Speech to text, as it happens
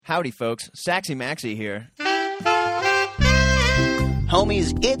Howdy, folks. Saxy Maxy here.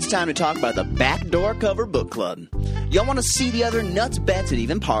 Homies, it's time to talk about the Backdoor Cover Book Club. Y'all want to see the other nuts bets and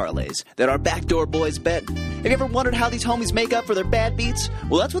even parlays that our Backdoor boys bet? Have you ever wondered how these homies make up for their bad beats?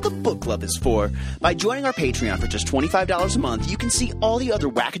 Well, that's what the book club is for. By joining our Patreon for just $25 a month, you can see all the other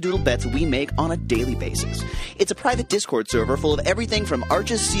wackadoodle bets we make on a daily basis. It's a private Discord server full of everything from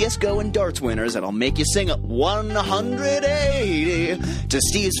Arch's CSGO and darts winners that'll make you sing 180 to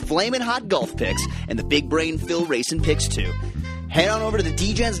Steve's flamin' hot golf picks and the big brain Phil racing picks too. Head on over to the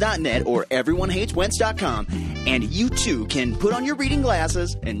dgens.net or everyonehateswentz.com, and you too can put on your reading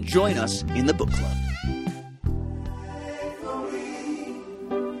glasses and join us in the book club.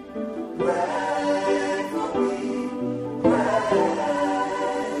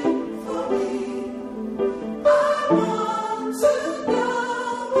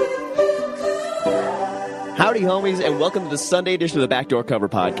 Howdy, homies, and welcome to the Sunday edition of the Backdoor Cover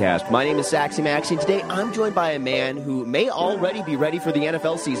Podcast. My name is Saxy Maxy, and today I'm joined by a man who may already be ready for the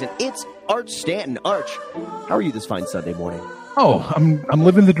NFL season. It's Arch Stanton. Arch, how are you this fine Sunday morning? Oh, I'm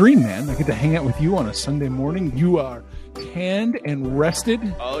living the dream, man. I get to hang out with you on a Sunday morning. You are tanned and rested.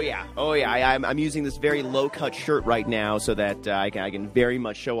 Oh yeah. I'm using this very low-cut shirt right now so that I can very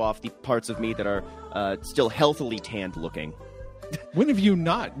much show off the parts of me that are still healthily tanned looking. When have you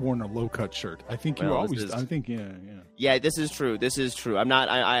not worn a low-cut shirt? I think you always. I think yeah. Yeah, this is true. I'm not.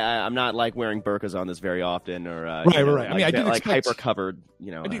 I'm not like wearing burqas on this very often, or right. I mean, I did expect hyper covered.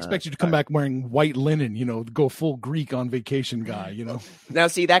 I did expect you to come back wearing white linen. Go full Greek on vacation guy. Now,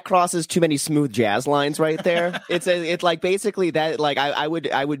 see, that crosses too many smooth jazz lines right there. It's like basically that. Like I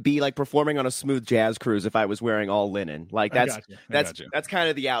would be like performing on a smooth jazz cruise if I was wearing all linen. Like that's kind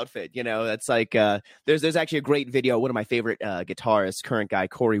of the outfit. That's like there's actually a great video. One of my favorite guitarists, current guy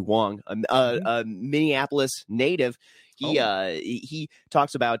Corey Wong, a Minneapolis native. He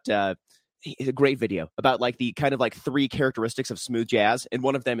talks about a great video about like the kind of like three characteristics of smooth jazz, and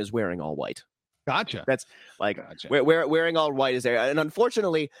one of them is wearing all white. Gotcha. That's like wearing all white is there, and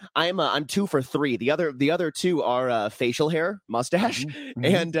unfortunately, I'm 2 for 3. The other two are facial hair, mustache,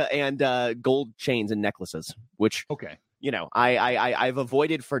 and gold chains and necklaces. Which I've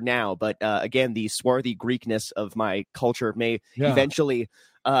avoided for now, but again, the swarthy Greekness of my culture may eventually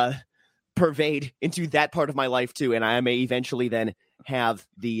pervade into that part of my life too, and I may eventually then have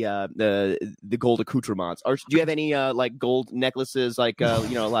the gold accoutrements. Or do you have any like gold necklaces, like a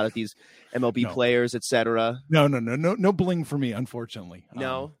lot of these MLB players, etc.? No bling for me, unfortunately.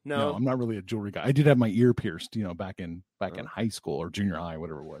 No, I'm not really a jewelry guy. I did have my ear pierced, back in high school or junior high,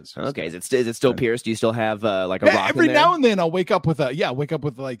 whatever it was. Okay, is it still pierced? Do you still have like a rock every in there? now and then I'll wake up with like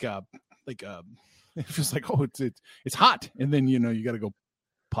it's just like, oh, it's hot, and then you got to go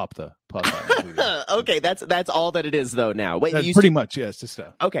pop out. Okay, that's all that it is though now. Wait, that's pretty much, yes, just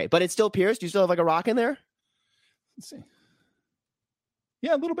okay, but it's still pierced. You still have like a rock in there? Let's see.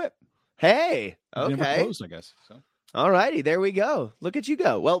 Yeah, a little bit. Hey, okay. Never closed, I guess. So. All righty, there we go. Look at you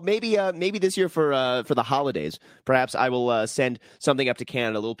go. Well, maybe this year for the holidays, perhaps I will send something up to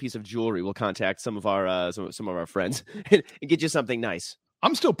Canada, a little piece of jewelry. We'll contact some of our friends and get you something nice.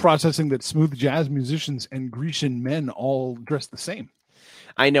 I'm still processing that smooth jazz musicians and Grecian men all dress the same.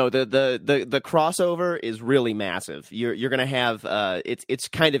 I know the crossover is really massive. You're gonna have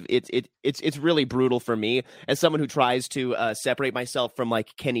it's really brutal for me as someone who tries to separate myself from like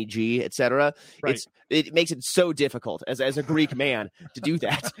Kenny G, etc. Right. It makes it so difficult as a Greek man to do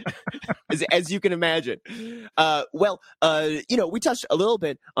that, as you can imagine. We touched a little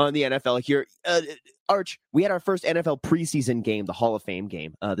bit on the NFL here. Arch, we had our first NFL preseason game, the Hall of Fame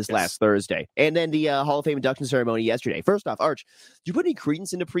game, last Thursday, and then the Hall of Fame induction ceremony yesterday. First off, Arch, do you put any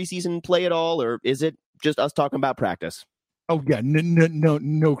credence into preseason play at all, or is it just us talking about practice? Oh yeah,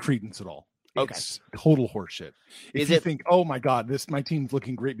 no credence at all. Okay, it's total horseshit. If you think, oh my god, my team's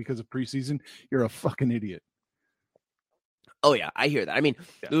looking great because of preseason, you're a fucking idiot. Oh yeah, I hear that. I mean,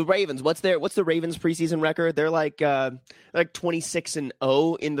 the Ravens. What's the Ravens preseason record? They're like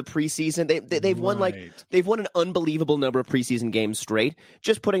 26-0 in the preseason. They've won an unbelievable number of preseason games straight.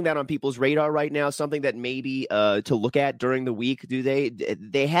 Just putting that on people's radar right now. Something that maybe to look at during the week. Do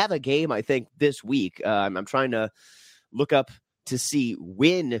they have a game? I think this week. I'm trying to look up to see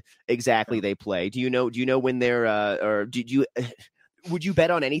when exactly they play. Do you know when they're or did you? Would you bet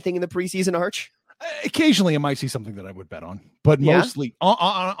on anything in the preseason, Arch? Occasionally, I might see something that I would bet on, but mostly,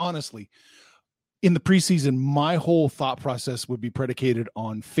 honestly, in the preseason, my whole thought process would be predicated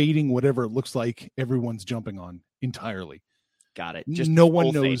on fading whatever it looks like everyone's jumping on entirely. Got it. Just no one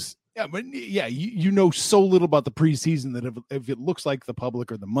knows. Yeah, but you know so little about the preseason that if it looks like the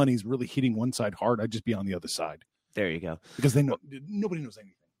public or the money's really hitting one side hard, I'd just be on the other side. There you go. Because nobody knows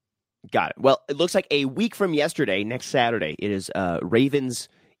anything. Got it. Well, it looks like a week from yesterday, next Saturday, it is Ravens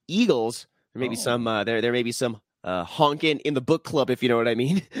Eagles. There may be some there may be some honking in the book club, if you know what I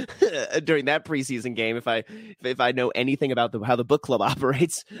mean, during that preseason game. If I know anything about how the book club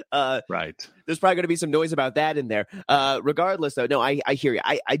operates, right. There's probably going to be some noise about that in there. Regardless, though, no, I hear you.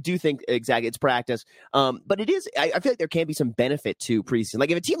 I do think exactly it's practice, but it is. I feel like there can be some benefit to preseason.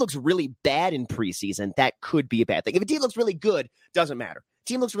 Like if a team looks really bad in preseason, that could be a bad thing. If a team looks really good, doesn't matter.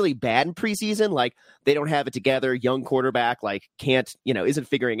 Team looks really bad in preseason, like they don't have it together, young quarterback, like can't, isn't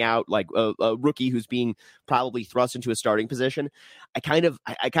figuring out, like a rookie who's being probably thrust into a starting position. I kind of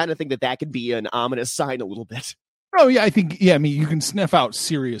think that could be an ominous sign a little bit. Oh yeah, I think I mean you can sniff out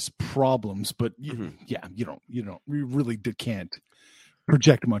serious problems, but you really can't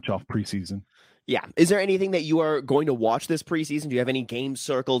project much off preseason. Yeah. Is there anything that you are going to watch this preseason? Do you have any games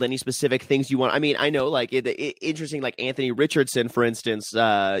circled? Any specific things you want? I mean, I know like interesting, like Anthony Richardson, for instance,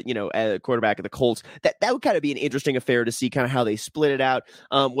 a quarterback of the Colts. That would kind of be an interesting affair to see kind of how they split it out.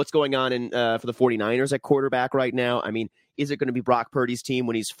 What's going on for the 49ers at quarterback right now? I mean, is it going to be Brock Purdy's team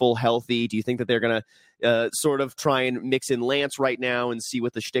when he's full healthy? Do you think that they're going to sort of try and mix in Lance right now and see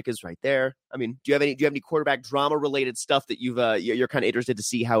what the shtick is right there? I mean, do you have any quarterback drama related stuff that you're kind of interested to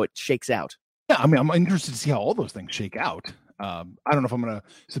see how it shakes out? Yeah, I mean, I'm interested to see how all those things shake out. I don't know if I'm going to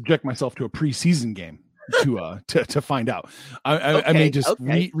subject myself to a preseason game to find out. I may just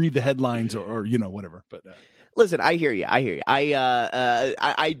read the headlines or whatever. But listen, I hear you.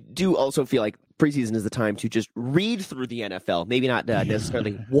 I do also feel like preseason is the time to just read through the NFL, maybe not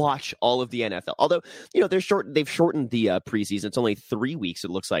necessarily watch all of the NFL. Although they've shortened the preseason. It's only 3 weeks.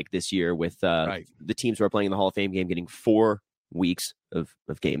 It looks like this year with the teams who are playing in the Hall of Fame game getting 4 weeks of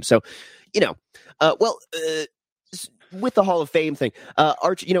games. So, with the Hall of Fame thing,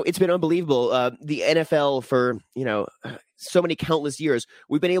 Arch, it's been unbelievable. The NFL for, so many countless years,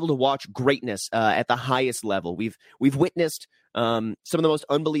 we've been able to watch greatness at the highest level. We've witnessed some of the most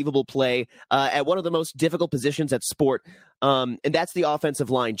unbelievable play at one of the most difficult positions at sport. And that's the offensive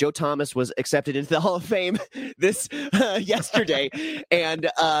line. Joe Thomas was accepted into the Hall of Fame this yesterday. And,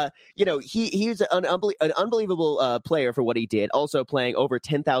 he's an unbelievable player for what he did. Also playing over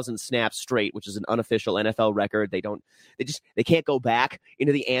 10,000 snaps straight, which is an unofficial NFL record. They can't go back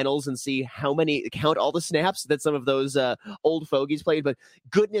into the annals and see count all the snaps that some of those old fogies played. But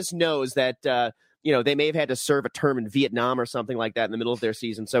goodness knows that, they may have had to serve a term in Vietnam or something like that in the middle of their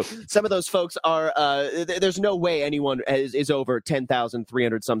season. So some of those folks are, there's no way anyone is over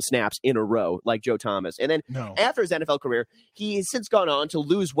 10,300 some snaps in a row like Joe Thomas. And then after his NFL career, he has since gone on to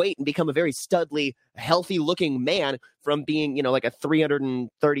lose weight and become a very studly, healthy looking man from being, like a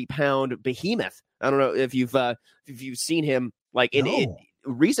 330 pound behemoth. I don't know if you've seen him like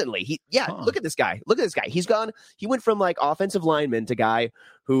recently. Look at this guy. He went from like offensive lineman to guy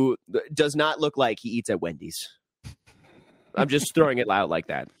who does not look like he eats at Wendy's. I'm just throwing it out like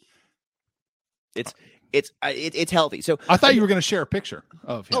that. It's healthy. So I thought you were going to share a picture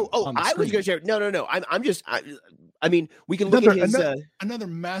of him. I was going to share. No. I mean, we can look at his another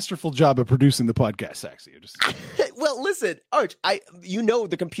masterful job of producing the podcast, Saxy. Well, listen, Arch,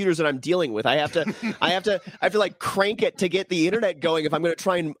 the computers that I'm dealing with. I have to like crank it to get the internet going if I'm going to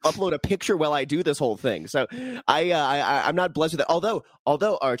try and upload a picture while I do this whole thing. So I'm not blessed with it.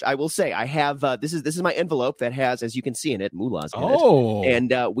 Although Arch, I will say I have this is my envelope that has, as you can see in it, moolahs in it.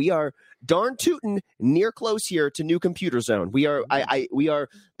 And we are darn tootin' near close here to New Computer Zone. We are we are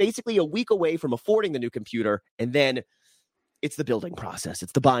basically a week away from affording the new computer, and then it's the building process.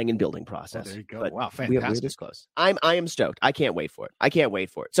 It's the buying and building process. There you go. But wow, fantastic. We're this close. I am stoked. I can't wait for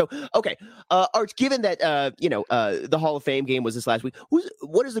it. So, okay. Arch, given that the Hall of Fame game was this last week, who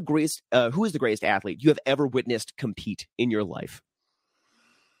is the greatest athlete you have ever witnessed compete in your life?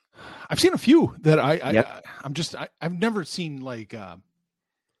 I've seen a few that I've never seen like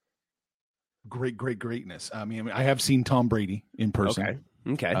greatness. I mean, I have seen Tom Brady in person.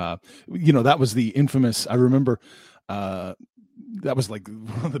 Okay. That was the infamous. I remember that was like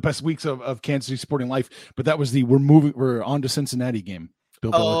one of the best weeks of Kansas City sporting life. But that was we're on to Cincinnati game.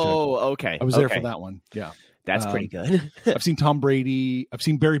 Bill Belichick. Oh, okay. I was there for that one. Yeah, that's pretty good. I've seen Tom Brady. I've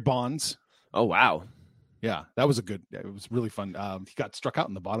seen Barry Bonds. Oh wow. Yeah, that was it was really fun. He got struck out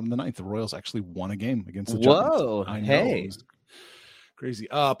in the bottom of the ninth. The Royals actually won a game against the Giants. Whoa! I know, hey. Crazy.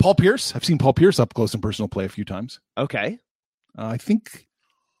 Paul Pierce. I've seen Paul Pierce up close and personal play a few times. Okay. I think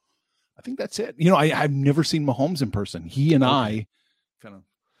that's it. I've never seen Mahomes in person. He and I kind of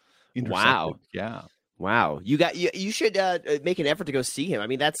intersected. Wow. Yeah. Wow. You should make an effort to go see him. I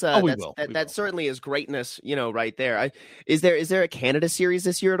mean, that certainly is greatness, right there. Is there a Canada series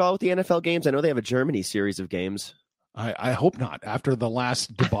this year at all with the NFL games? I know they have a Germany series of games. I hope not. After the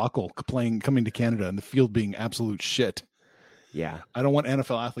last debacle coming to Canada and the field being absolute shit. Yeah. I don't want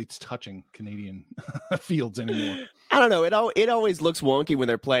NFL athletes touching Canadian fields anymore. I don't know. It always looks wonky when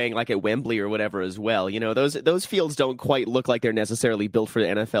they're playing like at Wembley or whatever as well. You know, those fields don't quite look like they're necessarily built for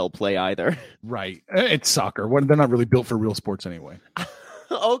NFL play either. Right. It's soccer. They're not really built for real sports anyway.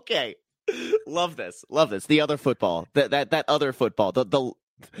 Okay. Love this. The other football. That other football.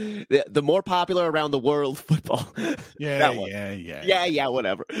 The more popular around the world football. Yeah,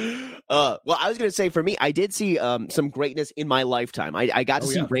 whatever. Well, I was going to say, for me, I did see some greatness in my lifetime. I got to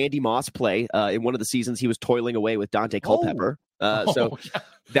see Randy Moss play in one of the seasons. He was toiling away with Dante Culpepper.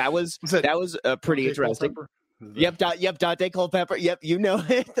 That was pretty interesting. Culpepper? Yep, Dante Culpepper. Yep, you know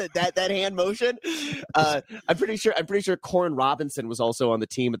it. that hand motion. I'm pretty sure Corin Robinson was also on the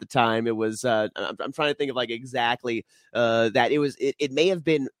team at the time. It was. I'm trying to think of like exactly that. It may have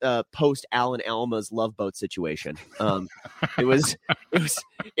been post Alan Alma's Love Boat situation. It was.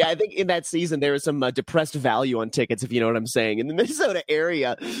 Yeah, I think in that season there was some depressed value on tickets, if you know what I'm saying, in the Minnesota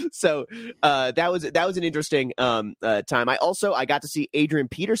area. So that was an interesting time. I got to see Adrian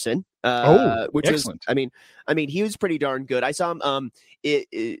Peterson. Which excellent. was, I mean, he was pretty darn good. I saw him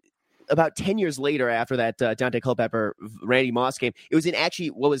about 10 years later after that Dante Culpepper Randy Moss game. It was in actually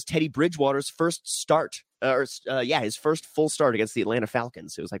what was Teddy Bridgewater's first start, his first full start against the Atlanta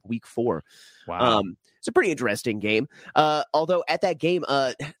Falcons. It was like week 4. Wow. It's a pretty interesting game. Although at that game,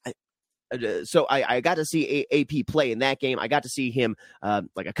 so I got to see AP play in that game. I got to see him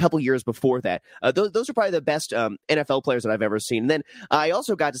like a couple years before that. Those are probably the best NFL players that I've ever seen. And then I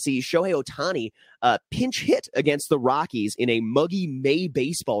also got to see Shohei Ohtani pinch hit against the Rockies in a muggy May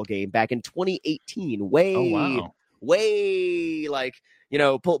baseball game back in 2018. Way like, you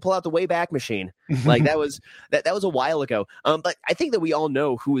know, pull out the way back machine. Like that was a while ago. But I think that we all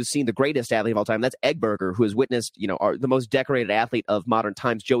know who has seen the greatest athlete of all time. That's Eggberger, who has witnessed, you know, the most decorated athlete of modern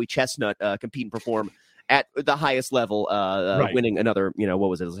times, Joey Chestnut, compete and perform at the highest level, winning another, you know, what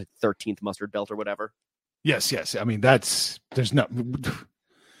was it? It was like 13th mustard belt or whatever. Yes. I mean,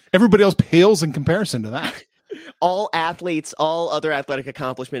 everybody else pales in comparison to that. All athletes, all other athletic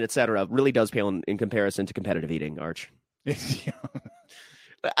accomplishment, etc., really does pale in comparison to competitive eating, Arch.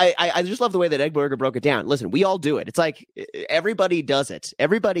 I just love the way that Eggberger broke it down. Listen, we all do it. It's like everybody does it.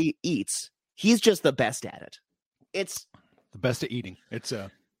 Everybody eats. He's just the best at it. It's the best at eating. It's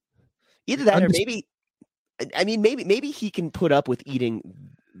either that or maybe he can put up with eating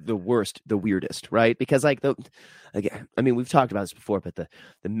the worst, the weirdest, right? Because like we've talked about this before, but the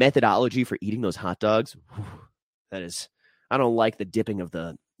methodology for eating those hot dogs, that is, I don't like the dipping of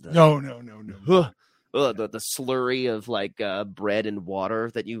the no. The slurry of like bread and water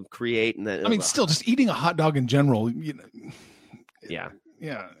that you create, and then still just eating a hot dog in general, you know. Yeah.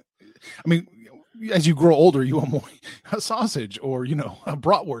 I mean, as you grow older, you want more a sausage or, you know, a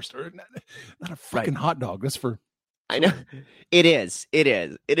bratwurst or not a freaking hot dog. That's for. I know it is.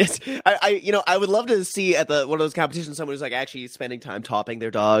 I would love to see at one of those competitions someone who's like actually spending time topping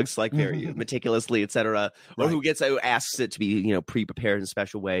their dogs like very meticulously, etc., or who asks it to be, you know, pre-prepared in a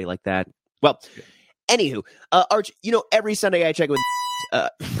special way like that. Well, anywho, Arch, you know, every Sunday I check with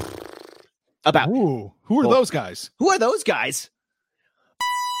about who are those guys? Who are those guys?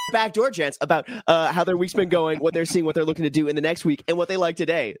 Backdoor gents about how their week's been going, what they're seeing, what they're looking to do in the next week, and what they like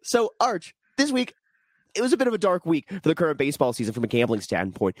today. So, Arch, this week, it was a bit of a dark week for the current baseball season from a gambling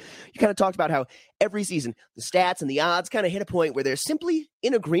standpoint. You kind of talked about how every season, the stats and the odds kind of hit a point where they're simply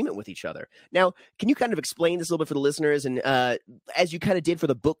in agreement with each other. Now, can you kind of explain this a little bit for the listeners, and as you kind of did for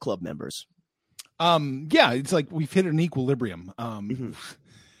the book club members? Yeah, it's like we've hit an equilibrium. I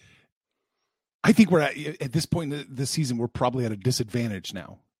think we're at this point in the season, we're probably at a disadvantage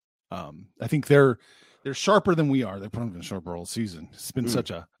now. I think they're sharper than we are. They've probably been sharper all season. It's been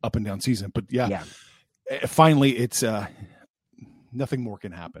such a up and down season, but yeah. Finally, it's nothing more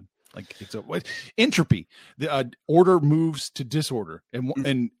can happen. Like it's entropy. The order moves to disorder,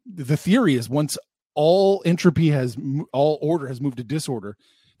 and the theory is once all order has moved to disorder,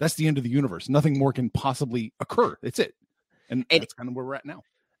 that's the end of the universe. Nothing more can possibly occur. That's it, and that's kind of where we're at now.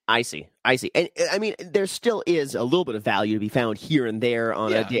 I see. And I mean, there still is a little bit of value to be found here and there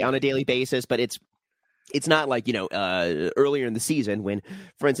on a daily basis, but it's not like, you know, earlier in the season when,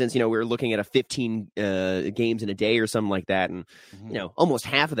 for instance, you know, we were looking at a 15 games in a day or something like that. And, you know, almost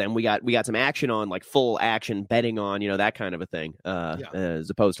half of them, we got some action on, like full action betting on, you know, that kind of a thing, as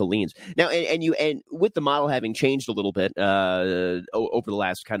opposed to leans. Now, and with the model having changed a little bit over the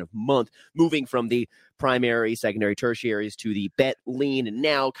last kind of month, moving from the primary, secondary, tertiaries to the bet, lean, and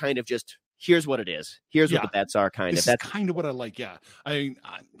now kind of just here's what it is. Here's what the bets are. That's kind of what I like. Yeah, I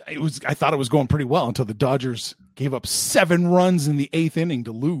thought it was going pretty well until the Dodgers Gave up 7 runs in the 8th inning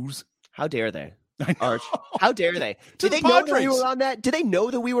to lose. How dare they? Arch, how dare they? To Did the they know that we Padres. were on that? Did they know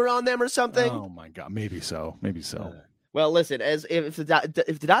that we were on them or something? Oh my God, maybe so. Well, listen, as if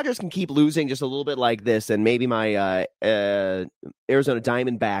the Dodgers can keep losing just a little bit like this, then maybe my Arizona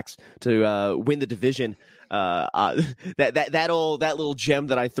Diamondbacks to win the division, that little gem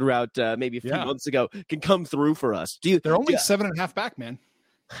that I threw out maybe a few months ago can come through for us. They're only 7.5 back, man.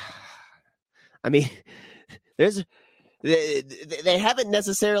 I mean, they haven't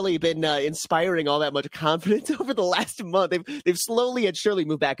necessarily been inspiring all that much confidence over the last month. They've slowly and surely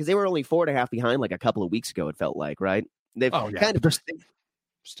moved back because they were only 4.5 behind like a couple of weeks ago. It felt like, right? They've kind of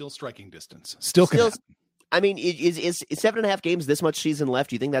still striking distance. Still, I mean, is 7.5 games this much season left?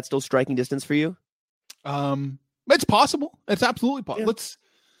 Do you think that's still striking distance for you? It's possible. It's absolutely possible. Yeah. Let's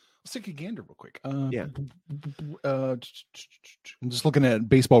take a gander real quick. I'm just looking at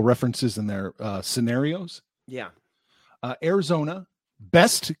baseball references in their scenarios. Yeah. Arizona,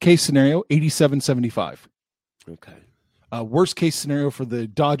 best case scenario, 87-75. Okay. Worst case scenario for the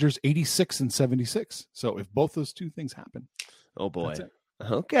Dodgers, 86-76. So if both those two things happen, oh boy.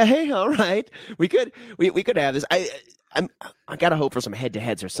 Okay, all right. We could have this. I gotta hope for some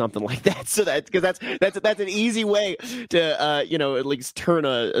head-to-heads or something like that. So because that's an easy way to at least turn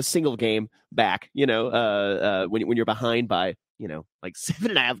a single game back. When you're behind by like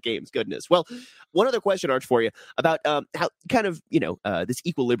 7.5 games. Goodness. Well, one other question, Arch, for you about how kind of this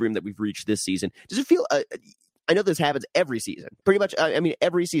equilibrium that we've reached this season. Does it feel? I know this happens every season, pretty much. I mean,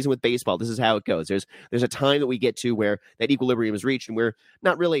 every season with baseball, this is how it goes. There's a time that we get to where that equilibrium is reached, and we're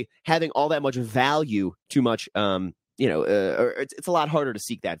not really having all that much value too much. Or it's a lot harder to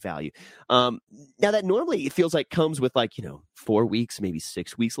seek that value. Now that normally it feels like comes with 4 weeks, maybe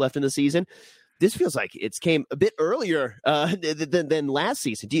 6 weeks left in the season. This feels like it's came a bit earlier than last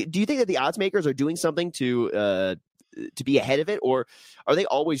season. Do you think that the odds makers are doing something to be ahead of it, or are they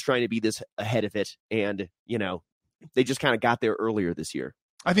always trying to be this ahead of it? And they just kind of got there earlier this year.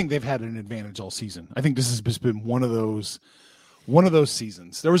 I think they've had an advantage all season. I think this has been one of those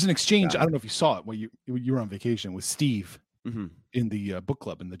seasons. There was an exchange. I don't know if you saw it when you were on vacation with Steve in the book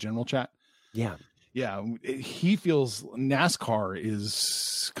club in the general chat. Yeah. Yeah. He feels NASCAR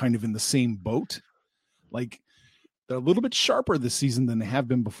is kind of in the same boat. Like they're a little bit sharper this season than they have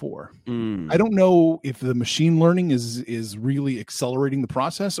been before. I don't know if the machine learning is really accelerating the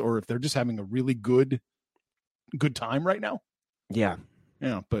process or if they're just having a really good time right now. Yeah.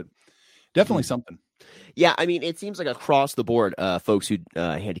 Yeah. But definitely something. Yeah, I mean, it seems like across the board, folks who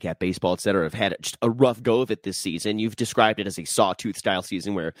handicap baseball, et cetera, have had just a rough go of it this season. You've described it as a sawtooth style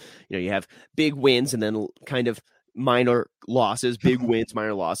season where you have big wins and then kind of minor losses, big wins,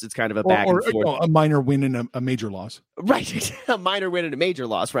 minor losses. It's kind of a back and forth. A minor win and a major loss. Right, a minor win and a major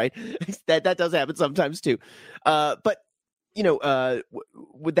loss. Right, that does happen sometimes too. But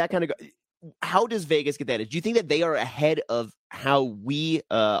would that kind of go? How does Vegas get that? Do you think that they are ahead of how we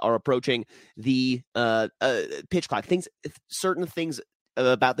are approaching the pitch clock? Certain things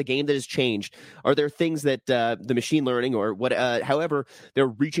about the game that has changed. Are there things that the machine learning or what, however they're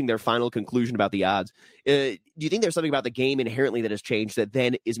reaching their final conclusion about the odds? Do you think there's something about the game inherently that has changed that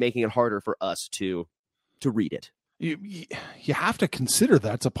then is making it harder for us to read it? You have to consider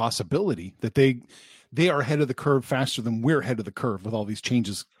that's a possibility that they are ahead of the curve faster than we're ahead of the curve with all these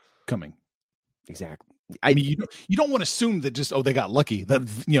changes coming. Exactly. I mean, you don't want to assume that just they got lucky. That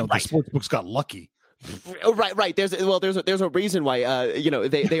the sports books got lucky. Oh, right. There's a reason why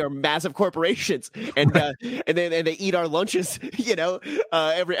they are massive corporations and they eat our lunches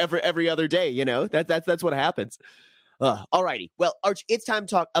every other day. That's what happens. All righty. Well, Arch, it's time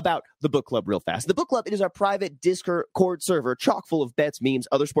to talk about the book club real fast. The book club, it is our private Discord server chock full of bets, memes,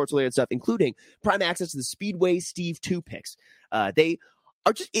 other sports related stuff, including prime access to the Speedway Steve 2 picks. They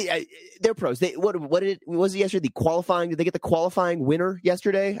are just they're pros. What was it yesterday? The qualifying? Did they get the qualifying winner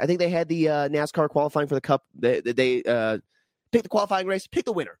yesterday? I think they had the NASCAR qualifying for the Cup. They picked the qualifying race, pick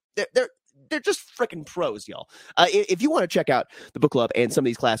the winner. They're just freaking pros, y'all. If you want to check out the book club and some of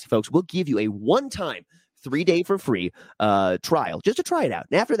these classy folks, we'll give you a one-time 3-day for free trial just to try it out.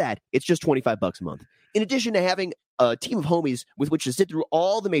 And after that, it's just $25 a month. In addition to having a team of homies with which to sit through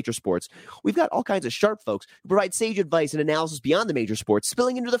all the major sports, we've got all kinds of sharp folks who provide sage advice and analysis beyond the major sports,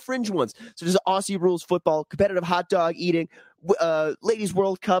 spilling into the fringe ones, such as Aussie rules football, competitive hot dog eating, ladies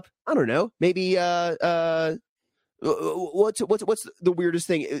World Cup. I don't know, maybe what's the weirdest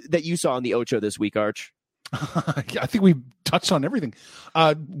thing that you saw in the Ocho this week, Arch? I think we touched on everything.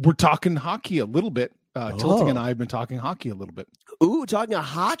 We're talking hockey a little bit. Tilting and I have been talking hockey a little bit. Ooh, talking a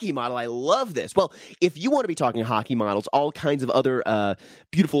hockey model. I love this. Well, if you want to be talking hockey models, all kinds of other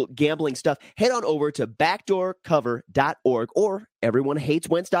beautiful gambling stuff, head on over to backdoorcover.org or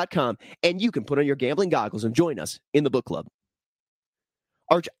everyonehateswentz.com, and you can put on your gambling goggles and join us in the book club.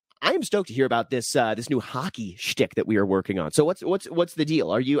 Arch, I am stoked to hear about this this new hockey shtick that we are working on. So what's the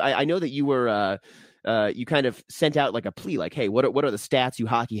deal? Are you? I know that you were you kind of sent out like a plea, like, hey, what are the stats you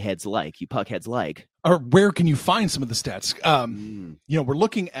hockey heads like, you puck heads like? Or where can you find some of the stats? We're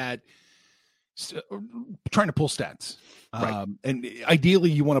looking at trying to pull stats. Right. And ideally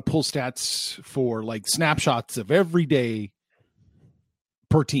you want to pull stats for like snapshots of every day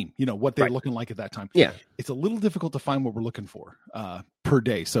per team, what they're looking like at that time. Yeah. It's a little difficult to find what we're looking for per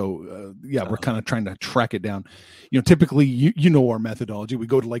day. So we're kind of trying to track it down. Typically you know our methodology. We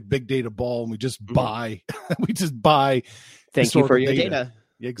go to like Big Data Ball and we just buy, Thank you for your data.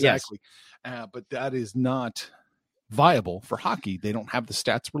 Exactly. Yes. But that is not viable for hockey. They don't have the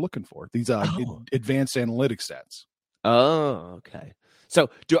stats we're looking for. These advanced analytic stats. Oh, okay. So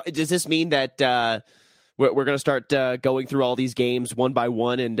does this mean that we're going to start going through all these games one by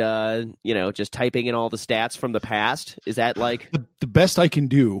one and, just typing in all the stats from the past? Is that like... The best I can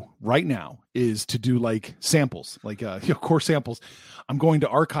do right now is to do like samples, like core samples. I'm going to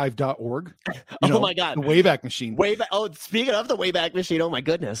archive.org. Oh my God. The Wayback Machine. Oh, speaking of the Wayback Machine, oh my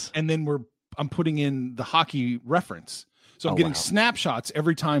goodness. And then I'm putting in the hockey reference. So I'm getting snapshots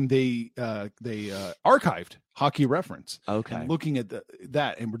every time they archived hockey reference. Okay. And looking at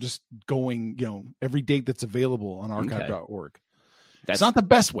that, and we're just going, every date that's available on archive.org. That's not the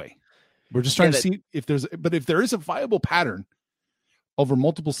best way. We're just trying to see if there is a viable pattern over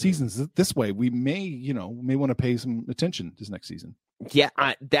multiple seasons this way, we may want to pay some attention this next season. Yeah,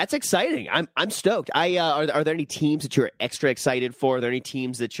 that's exciting. I'm stoked. Are there any teams that you're extra excited for? Are there any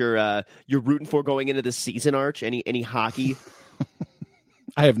teams that you're rooting for going into the season, Arch? Any hockey?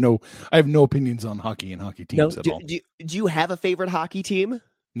 I have no opinions on hockey and hockey teams at all. Do you have a favorite hockey team?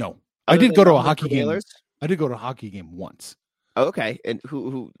 No. I did go to a hockey game. I did go to a hocky game once. Okay, and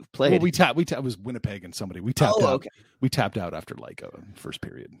who played? Well, we tapped. It was Winnipeg and somebody. We tapped out. Okay. We tapped out after like first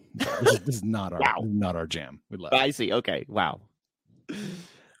period. This is not our not our jam. We left. I see. Okay. Wow.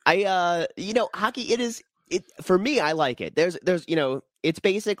 Hockey. It for me. I like it. There's it's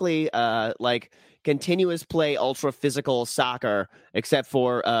basically like continuous play, ultra physical soccer, except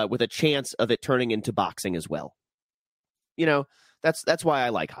for with a chance of it turning into boxing as well. That's why I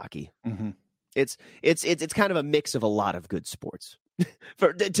like hockey. Mm-hmm. It's kind of a mix of a lot of good sports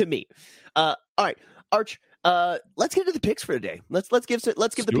to me. All right, Arch. Let's get into the picks for today. Let's give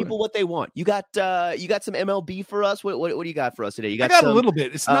the people what they want. You got some MLB for us. What do you got for us today? I got a little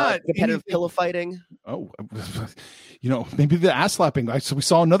bit. It's not competitive pillow fighting. Oh, maybe the ass slapping. So we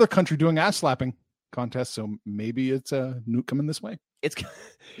saw another country doing ass slapping contest. So maybe it's new coming this way. It's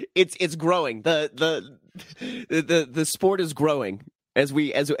growing. The sport is growing. As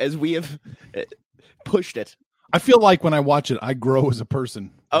we have pushed it. I feel like when I watch it, I grow as a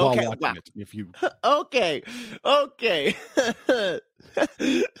person while watching it. If you okay,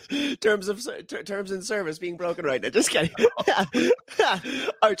 terms and service being broken right now. Just kidding.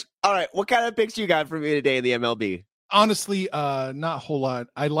 Arch, all right. What kind of picks you got for me today in the MLB? Honestly, not a whole lot.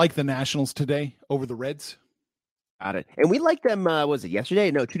 I like the Nationals today over the Reds. Got it. And we liked them. Was it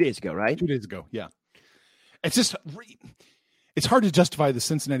yesterday? No, 2 days ago, right? 2 days ago. Yeah. It's just. It's hard to justify the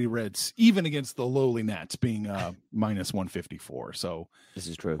Cincinnati Reds, even against the lowly Nats, being minus 154. So this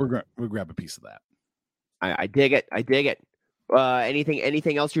is true. We'll grab a piece of that. I dig it.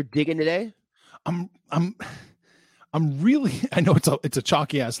 Anything else you're digging today? I'm really. I know it's a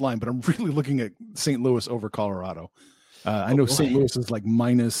chalky ass line, but I'm really looking at St. Louis over Colorado. I know St. Louis is like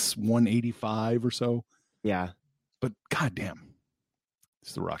minus 185 or so. Yeah, but goddamn,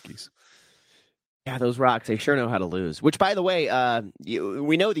 it's the Rockies. Yeah, those Rocks, they sure know how to lose. Which, by the way,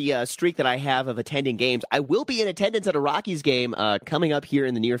 we know the streak that I have of attending games. I will be in attendance at a Rockies game coming up here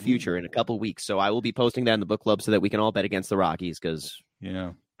in the near future in a couple weeks. So I will be posting that in the book club so that we can all bet against the Rockies because, it's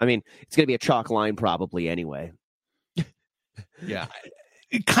going to be a chalk line probably anyway. Yeah.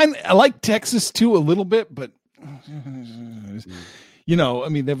 I like Texas, too, a little bit, but,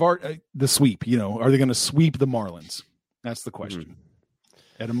 they've already, the sweep, are they going to sweep the Marlins? That's the question.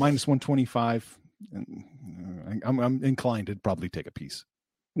 At a minus 125. I'm inclined to probably take a piece.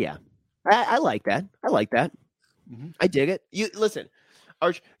 Yeah, I like that. Mm-hmm. I dig it. You listen,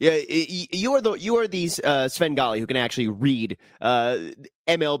 Arch. Yeah, you are these Svengali who can actually read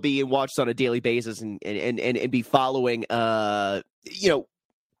MLB and watch this on a daily basis and be following.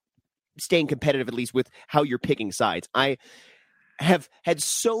 Staying competitive at least with how you're picking sides. have had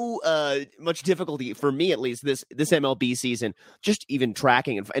so much difficulty, for me at least, this MLB season, just even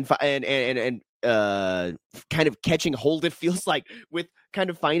tracking and kind of catching hold. It feels like with kind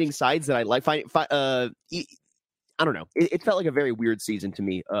of finding sides that I like. I don't know. It felt like a very weird season to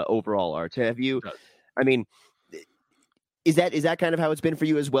me overall. Art, have you? I mean, is that kind of how it's been for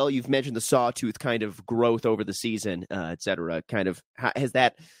you as well? You've mentioned the sawtooth kind of growth over the season, et cetera. Kind of has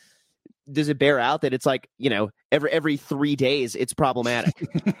that. Does it bear out that it's like, every 3 days it's problematic?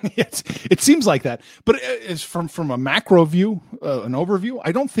 It seems like that, but it's from a macro view, an overview.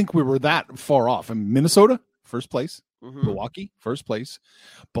 I don't think we were that far off. And Minnesota, first place, Milwaukee, first place,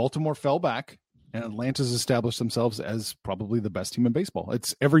 Baltimore fell back, and Atlanta's established themselves as probably the best team in baseball.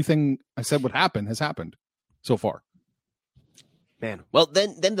 It's everything I said would happen has happened so far. Man, well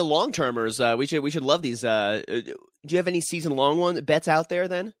then the long termers, we should love these. Do you have any season long one bets out there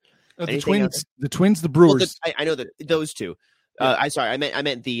then? The Twins, the Brewers. Well, I know that those two. Yeah. I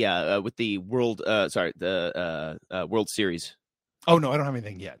meant the with the World. The World Series. Oh no, I don't have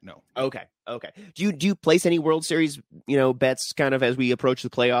anything yet. No. Okay. Do you place any World Series bets kind of as we approach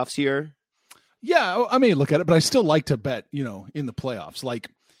the playoffs here? Yeah, I may look at it, but I still like to bet in the playoffs. Like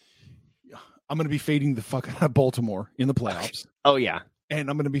I'm going to be fading the fuck out of Baltimore in the playoffs. Oh yeah,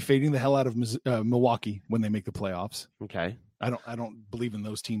 and I'm going to be fading the hell out of Milwaukee when they make the playoffs. Okay. I don't believe in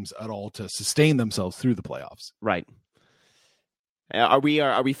those teams at all to sustain themselves through the playoffs. Right. Are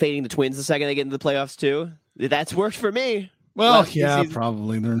we fading the Twins the second they get into the playoffs too? That's worked for me. Well, yeah,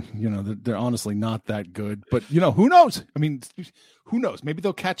 probably. They're honestly not that good, but who knows? I mean, who knows? Maybe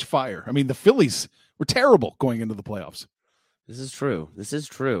they'll catch fire. I mean, the Phillies were terrible going into the playoffs. This is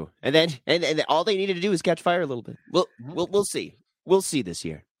true. And then and all they needed to do is catch fire a little bit. We'll see. We'll see this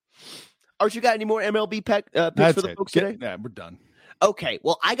year. Art, you got any more MLB picks for the folks today? Yeah, we're done. Okay,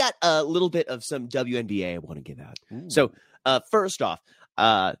 well, I got a little bit of some WNBA I want to give out. Ooh. So, first off,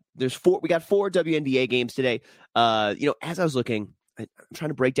 we got 4 WNBA games today. As I was looking, I'm trying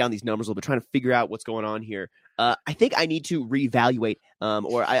to break down these numbers a little bit, trying to figure out what's going on here. I think I need to reevaluate,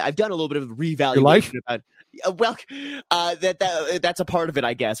 or I've done a little bit of reevaluation. Your life? That's a part of it,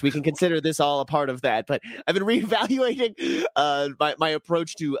 I guess. We can consider this all a part of that. But I've been reevaluating my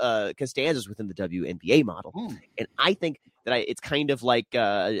approach to Costanzas within the WNBA model, and I think that it's kind of like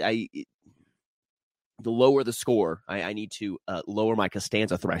the lower the score, I need to lower my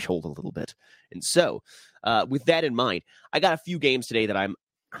Costanza threshold a little bit. And so, with that in mind, I got a few games today that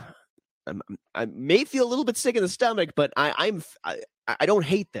I may feel a little bit sick in the stomach, but I don't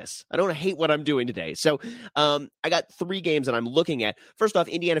hate this. I don't hate what I'm doing today. So I got 3 games that I'm looking at. First off,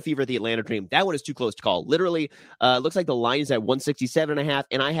 Indiana Fever at the Atlanta Dream. That one is too close to call. Literally, looks like the line is at 167.5,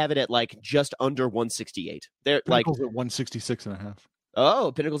 and I have it at like just under 168. They're Pinnacle's at 166.5.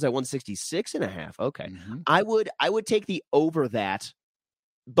 Oh, Pinnacle's at 166.5. Okay. Mm-hmm. I would take the over that,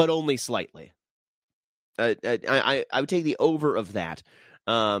 but only slightly. I would take the over of that.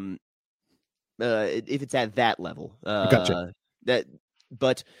 If it's at that level. Gotcha.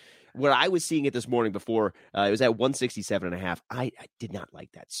 But where I was seeing it this morning before, it was at 167.5. I did not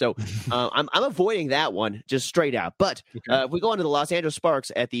like that. So I'm avoiding that one just straight out. But if we go on to the Los Angeles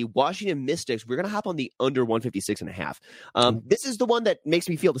Sparks at the Washington Mystics, we're going to hop on the under 156.5. This is the one that makes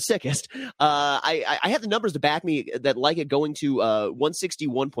me feel the sickest. I have the numbers to back me that like it going to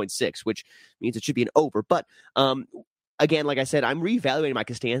 161.6, which means it should be an over. But again, like I said, I'm reevaluating my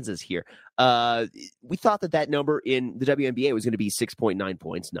Costanzas here. We thought that number in the WNBA was going to be 6.9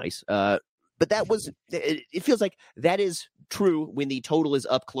 points. Nice. But it feels like that is true when the total is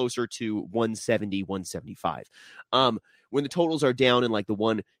up closer to 170, 175. When the totals are down in like the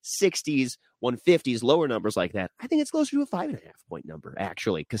 160s, 150s, lower numbers like that, I think it's closer to a 5.5 point number,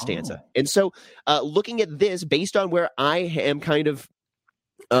 actually, Costanza. And so looking at this, based on where I am kind of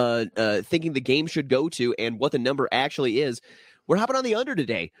thinking the game should go to and what the number actually is, we're hopping on the under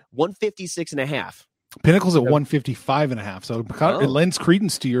today, 156.5. Pinnacle's at 155.5, so it lends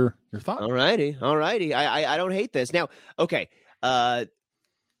credence to your thought. All righty. I don't hate this. Now, okay,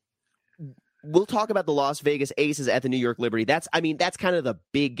 we'll talk about the Las Vegas Aces at the New York Liberty. That's kind of the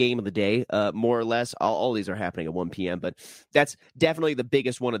big game of the day, more or less. All these are happening at 1 p.m., but that's definitely the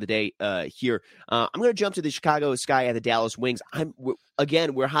biggest one of the day here. I'm going to jump to the Chicago Sky at the Dallas Wings.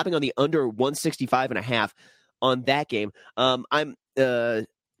 We're hopping on the under 165.5 on that game.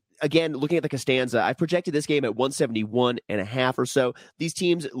 Again, looking at the Costanza, I've projected this game at 171.5 or so. These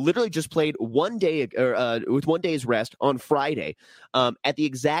teams literally just played with 1 day's rest on Friday at the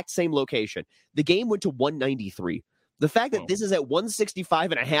exact same location. The game went to 193. The fact that this is at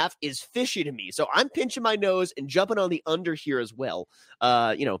 165.5 is fishy to me. So I'm pinching my nose and jumping on the under here as well.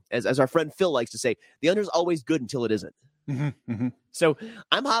 As our friend Phil likes to say, the under is always good until it isn't. So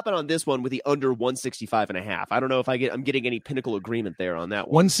I'm hopping on this one with the under 165.5. I don't know if I'm getting any Pinnacle agreement there on that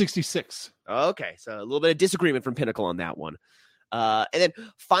one. 166. Okay, so a little bit of disagreement from Pinnacle on that one. And then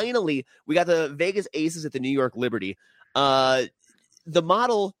finally, we got the Vegas Aces at the New York Liberty. The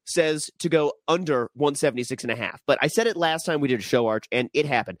model says to go under 176.5, but I said it last time we did a show, Arch, and it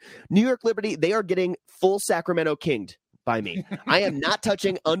happened. New York Liberty, they are getting full Sacramento kinged by me. I am not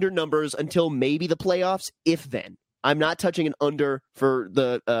touching under numbers until maybe the playoffs, if then. I'm not touching an under for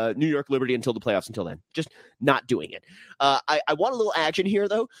the New York Liberty until the playoffs until then. Just not doing it. I want a little action here,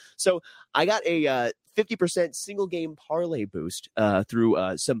 though. So I got a 50% single game parlay boost through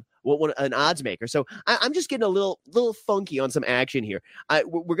an odds maker. So I'm just getting a little funky on some action here.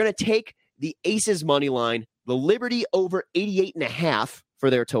 We're going to take the Aces money line, the Liberty over 88.5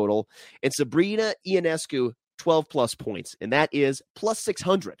 for their total, and Sabrina Ionescu 12 plus points, and that is plus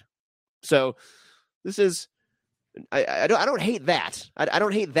 600. So this is. I don't hate that. I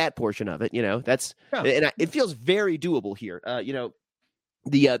don't hate that portion of it. That's and it feels very doable here. The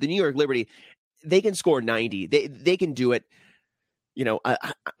New York Liberty, they can score 90. They can do it.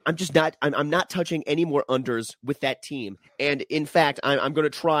 I'm just not. I'm not touching any more unders with that team. And in fact, I'm going to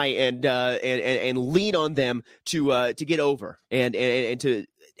try and lean on them to get over and to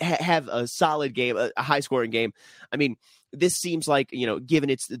have a solid game, a high scoring game. I mean, this seems like given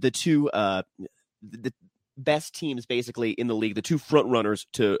it's the two the best teams basically in the league, the two front runners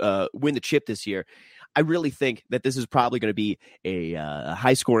to win the chip this year. I really think that this is probably going to be a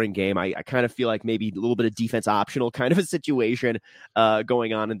high scoring game. I kind of feel like maybe a little bit of defense optional kind of a situation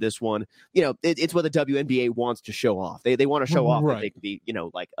going on in this one. It's what the WNBA wants to show off. They want to show off that they can be,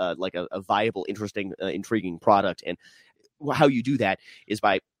 like a viable, interesting, intriguing product. And how you do that is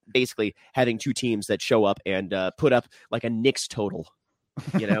by basically having two teams that show up and put up like a Knicks total,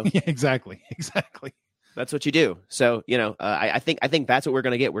 Yeah, exactly. That's what you do. So, I think that's what we're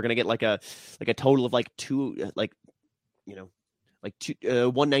going to get. We're going to get like a total of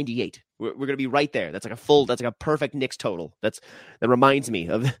 198. We're going to be right there. That's like a perfect Knicks total. That reminds me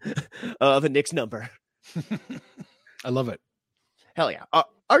of a Knicks number. I love it. Hell yeah.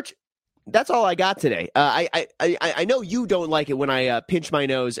 Arch, that's all I got today. I know you don't like it when I pinch my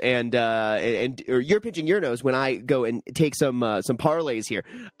nose or you're pinching your nose when I go and take some parlays here,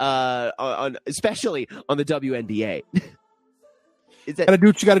 especially on the WNBA. Gotta do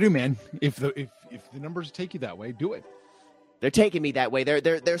what you gotta do, man. If the numbers take you that way, do it. They're taking me that way.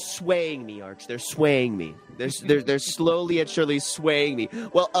 They're swaying me, Arch. They're swaying me. They're slowly and surely swaying me.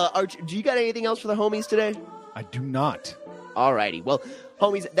 Well, Arch, do you got anything else for the homies today? I do not. All righty. Well,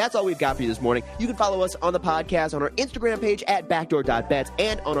 homies, that's all we've got for you this morning. You can follow us on the podcast on our Instagram page at backdoor.bets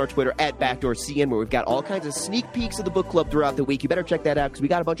and on our Twitter at backdoorcn, where we've got all kinds of sneak peeks of the book club throughout the week. You better check that out because we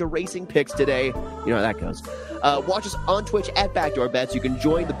got a bunch of racing picks today. You know how that goes. Watch us on Twitch at backdoorbets. You can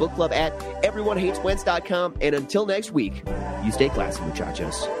join the book club at everyonehateswentz.com. And until next week, you stay classy,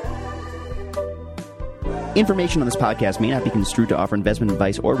 muchachos. Information on this podcast may not be construed to offer investment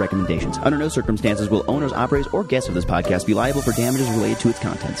advice or recommendations. Under no circumstances will owners, operators, or guests of this podcast be liable for damages related to its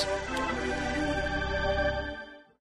contents.